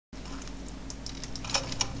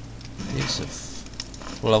Piece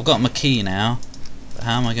of... Well, I've got my key now, but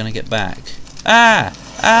how am I going to get back? Ah!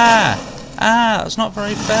 Ah! Ah! That's not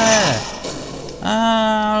very fair!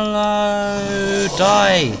 Hello!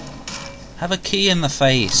 Die! Have a key in the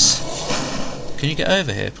face! Can you get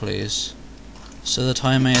over here, please? So that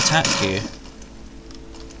I may attack you.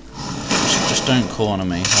 Just don't corner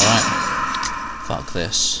me, alright? Fuck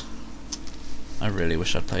this. I really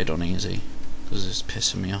wish I'd played on easy, because it's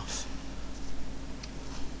pissing me off.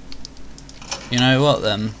 You know what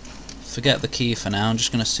then? Forget the key for now, I'm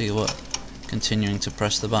just going to see what continuing to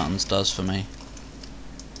press the buttons does for me.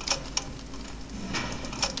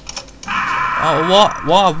 Oh, what?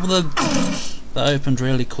 What? That opened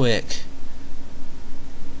really quick.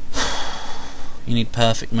 You need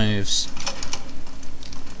perfect moves.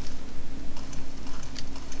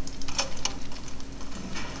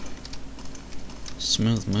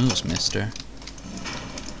 Smooth moves, mister.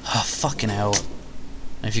 Oh, fucking hell.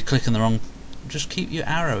 And if you click in the wrong... Just keep your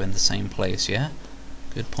arrow in the same place, yeah?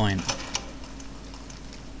 Good point.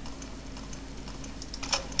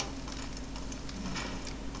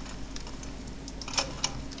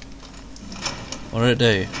 What did it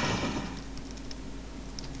do?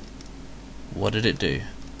 What did it do?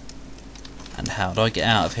 And how do I get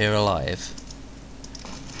out of here alive?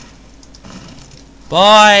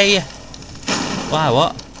 Bye! Why,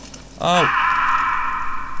 what? Oh!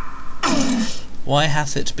 Why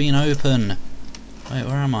hath it been open? Wait,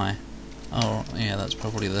 where am I? Oh, yeah, that's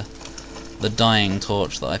probably the dying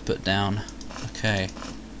torch that I put down. Okay.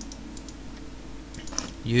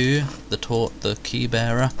 You, the key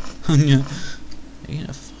bearer. You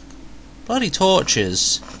know, bloody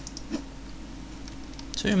torches.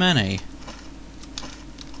 Too many.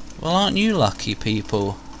 Well, aren't you lucky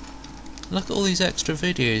people? Look at all these extra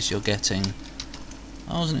videos you're getting.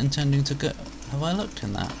 I wasn't intending to go... Have I looked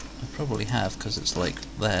in that? I probably have, because it's like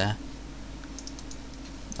there.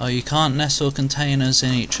 Oh, you can't nestle containers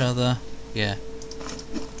in each other. Yeah.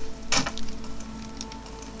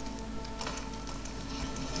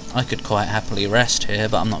 I could quite happily rest here,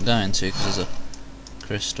 but I'm not going to because there's a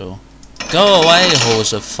crystal. Go away,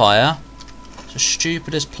 halls of fire! It's the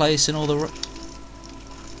stupidest place in all the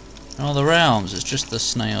realms. It's just the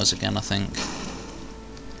snails again, I think.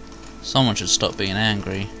 Someone should stop being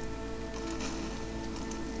angry.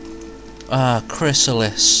 Ah,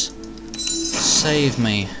 Chrysalis, save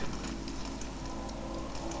me.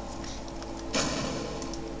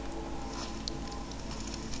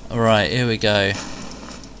 Alright, here we go.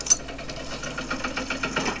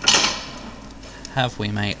 Have we,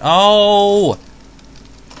 mate? Oh!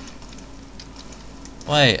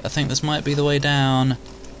 Wait, I think this might be the way down.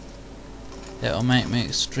 It'll make me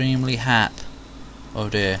extremely happy. Oh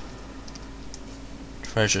dear.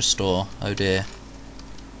 Treasure store. Oh dear.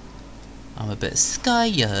 I'm a bit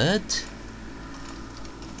scared.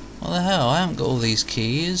 What the hell? I haven't got all these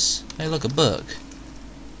keys. Hey, look, a book.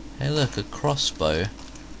 Hey, look, a crossbow.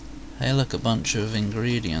 Hey, look, a bunch of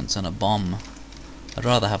ingredients and a bomb. I'd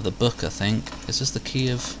rather have the book, I think. Is this the key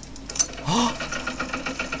of...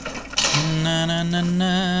 Na na na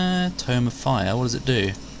na. Tome of Fire. What does it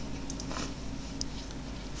do?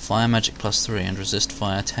 Fire magic +3 and resist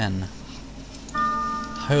fire 10.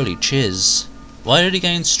 Holy chiz. Why did he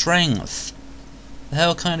gain strength? The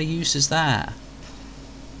hell kind of use is that?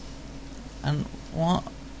 And what?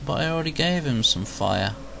 But I already gave him some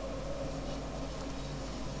fire.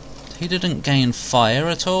 He didn't gain fire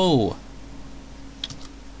at all.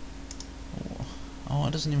 Oh,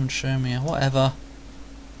 it doesn't even show me. Whatever.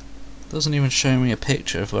 Doesn't even show me a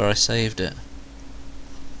picture of where I saved it.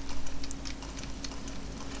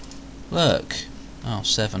 Look. Oh,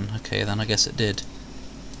 7. Okay, then I guess it did.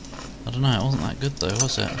 I don't know, it wasn't that good though,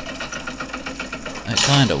 was it? It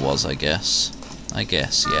kinda was, I guess.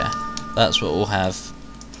 Yeah. That's what we'll have.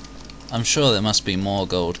 I'm sure there must be more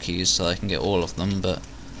gold keys so I can get all of them, but...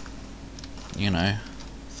 You know,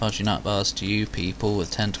 fudgy nut bars to you people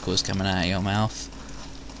with tentacles coming out of your mouth.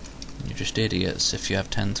 You're just idiots if you have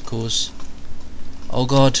tentacles. Oh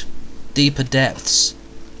god. Deeper depths.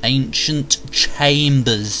 Ancient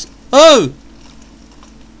chambers. Oh!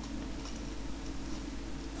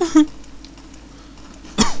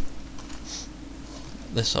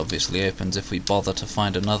 This obviously opens if we bother to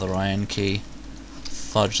find another iron key.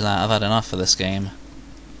 Fudge that, I've had enough of this game.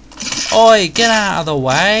 Oi, get out of the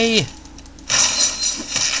way!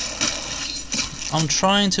 I'm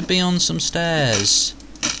trying to be on some stairs.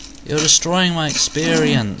 You're destroying my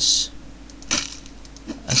experience.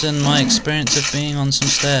 As in my experience of being on some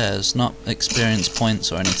stairs, not experience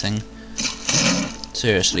points or anything.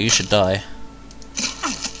 Seriously, you should die.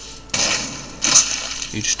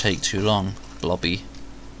 You just take too long, blobby.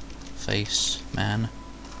 face, man.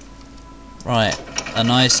 Right, a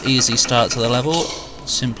nice easy start to the level.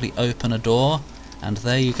 Simply open a door, and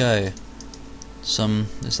there you go.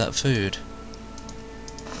 Is that food?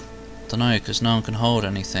 Dunno, because no one can hold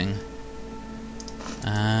anything.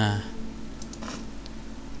 Ah.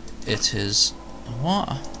 It is...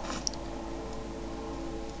 what?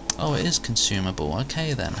 Oh, it is consumable.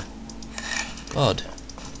 Okay then. God.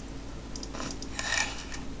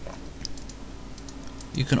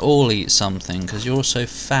 You can all eat something, because you're so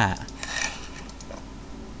fat.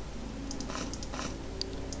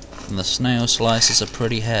 And the snail slices are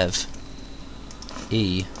pretty heavy.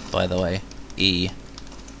 E, by the way. E.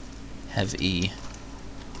 Have E.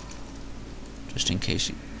 Just in case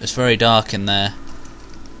you... It's very dark in there.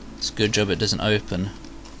 It's a good job it doesn't open.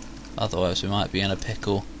 Otherwise we might be in a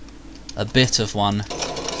pickle. A bit of one.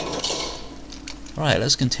 Right,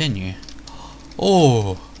 let's continue.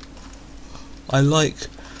 Oh! I like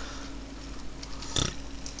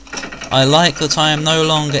that I am no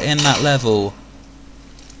longer in that level.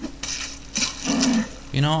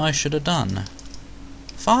 You know what I should have done?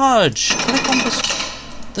 Fudge! Click on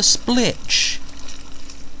the splitch.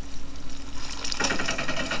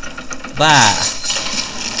 That.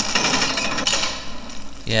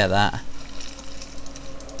 Yeah, that.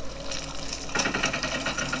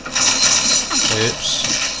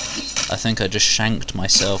 Oops. I think I just shanked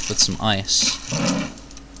myself with some ice.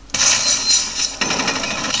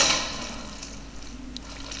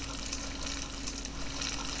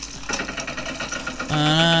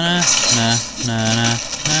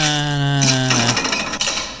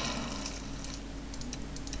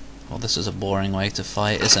 Well, this is a boring way to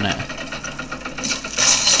fight, isn't it?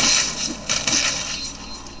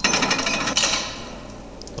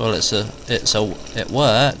 Well, it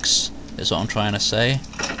works, is what I'm trying to say.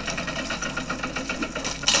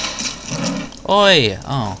 Oi!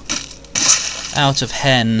 Oh. Out of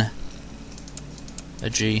hen. A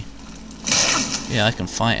G. Yeah, I can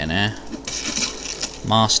fight in here.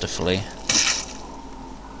 Masterfully.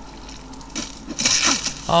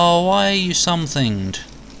 Oh, why are you somethinged?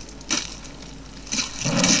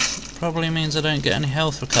 Probably means I don't get any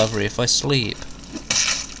health recovery if I sleep.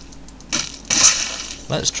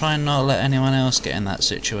 Let's try and not let anyone else get in that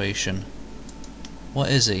situation. What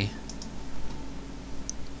is he?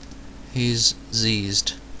 He's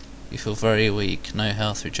Z'd. You feel very weak, no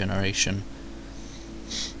health regeneration.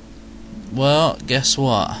 Well, guess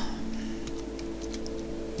what?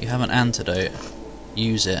 You have an antidote.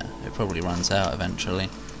 Use it. It probably runs out eventually.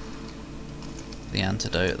 The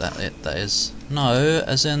antidote, that is. No,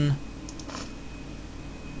 as in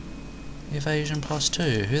evasion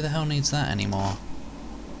 +2. Who the hell needs that anymore?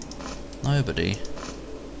 Nobody.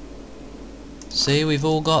 See, we've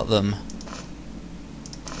all got them.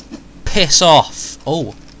 Piss off!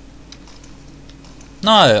 Oh.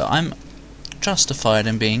 No, I'm justified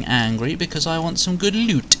in being angry because I want some good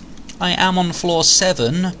loot. I am on floor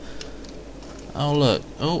 7. Oh look.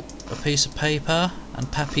 Oh, a piece of paper.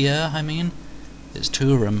 And papier, I mean. It's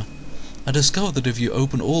Turum. I discovered that if you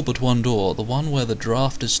open all but one door, the one where the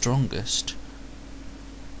draft is strongest,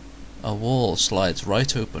 a wall slides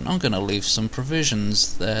right open. I'm gonna leave some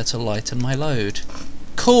provisions there to lighten my load.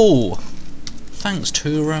 Cool! Thanks,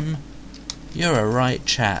 Turum. You're a right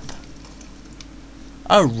chap.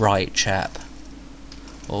 A right chap.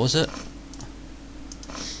 What was it?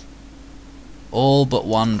 All but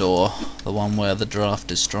one door. The one where the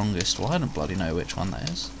draft is strongest. Well, I don't bloody know which one that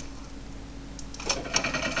is.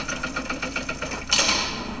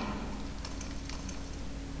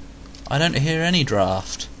 I don't hear any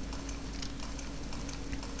draft.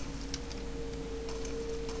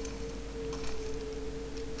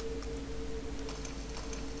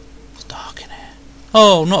 It's dark in here.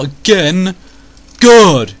 Oh, not again!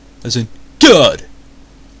 Good! As in, good!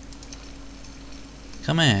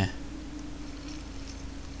 Come here.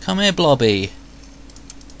 Come here, Blobby.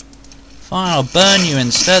 Fine, I'll burn you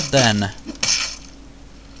instead then.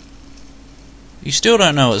 You still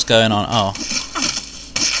don't know what's going on. Oh.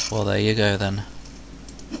 Well, there you go then.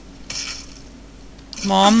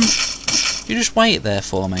 Mom, you just wait there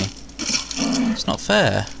for me. It's not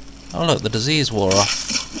fair. Oh look, the disease wore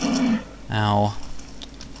off. Ow.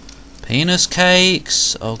 Penis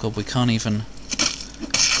cakes! Oh god, we can't even...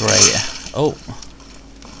 Great. Oh.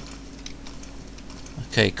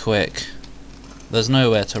 Okay, quick. There's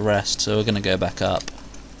nowhere to rest, so we're gonna go back up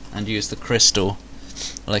and use the crystal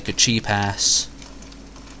like a cheap ass.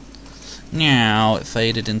 Now it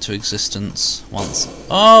faded into existence once.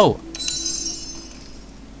 Oh!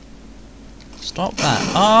 Stop that.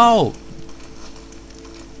 Oh!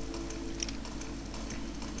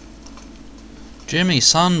 Jimmy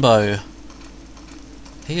Sunbow.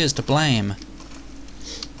 He is to blame.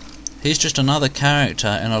 He's just another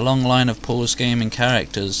character in a long line of Paul's Gaming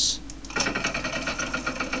characters.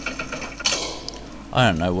 I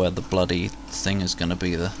don't know where the bloody thing is going to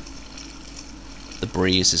be. The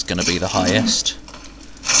breeze is going to be the highest.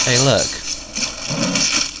 Hey, look.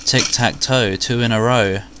 Tic-tac-toe, 2 in a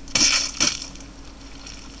row.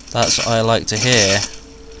 That's what I like to hear.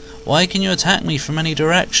 Why can you attack me from any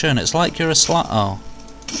direction? It's like you're a slut. Oh.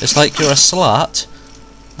 It's like you're a slut?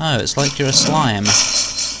 No, it's like you're a slime.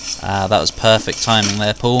 Ah, that was perfect timing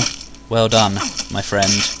there, Paul. Well done, my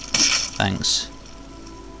friend. Thanks.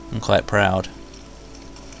 I'm quite proud.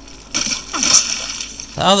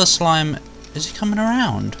 The other slime... Is he coming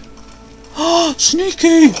around? Oh,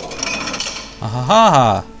 sneaky! Ha ha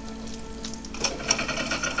ha!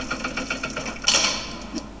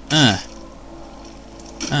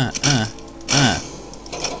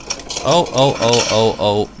 Oh, oh, oh, oh,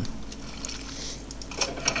 oh.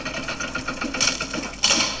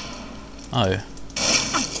 Oh.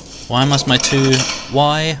 Why must my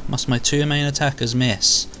two main attackers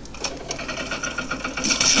miss?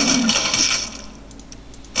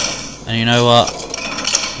 And you know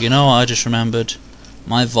what? You know what I just remembered?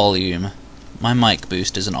 My volume. My mic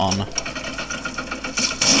boost isn't on.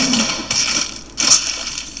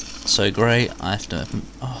 So great, I have to...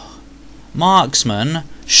 Oh. Marksman!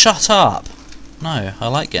 Shut up! No, I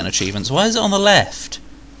like getting achievements. Why is it on the left?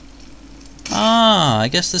 Ah, I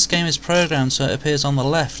guess this game is programmed so it appears on the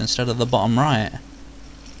left instead of the bottom right.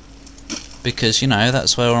 Because, you know,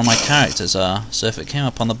 that's where all my characters are. So if it came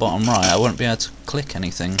up on the bottom right, I wouldn't be able to click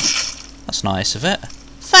anything. That's nice of it.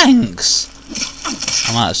 Thanks!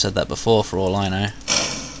 I might have said that before for all I know.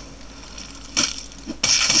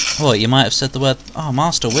 What, you might have said the word... Oh,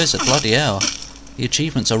 Master Wizard, bloody hell. The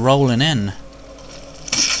achievements are rolling in.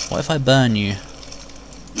 What if I burn you?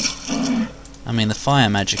 I mean, the fire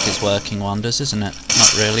magic is working wonders, isn't it?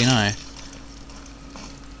 Not really, no.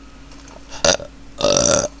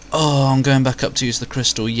 Oh, I'm going back up to use the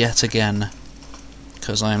crystal yet again.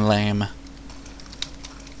 Because I'm lame.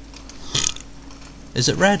 Is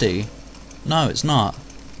it ready? No, it's not.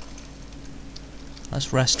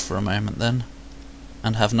 Let's rest for a moment then.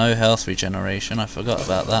 And have no health regeneration, I forgot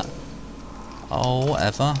about that. Oh,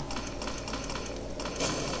 whatever.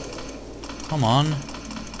 Come on.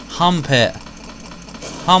 Hump it.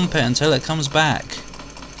 Hump it until it comes back.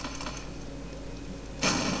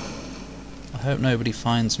 I hope nobody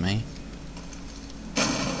finds me.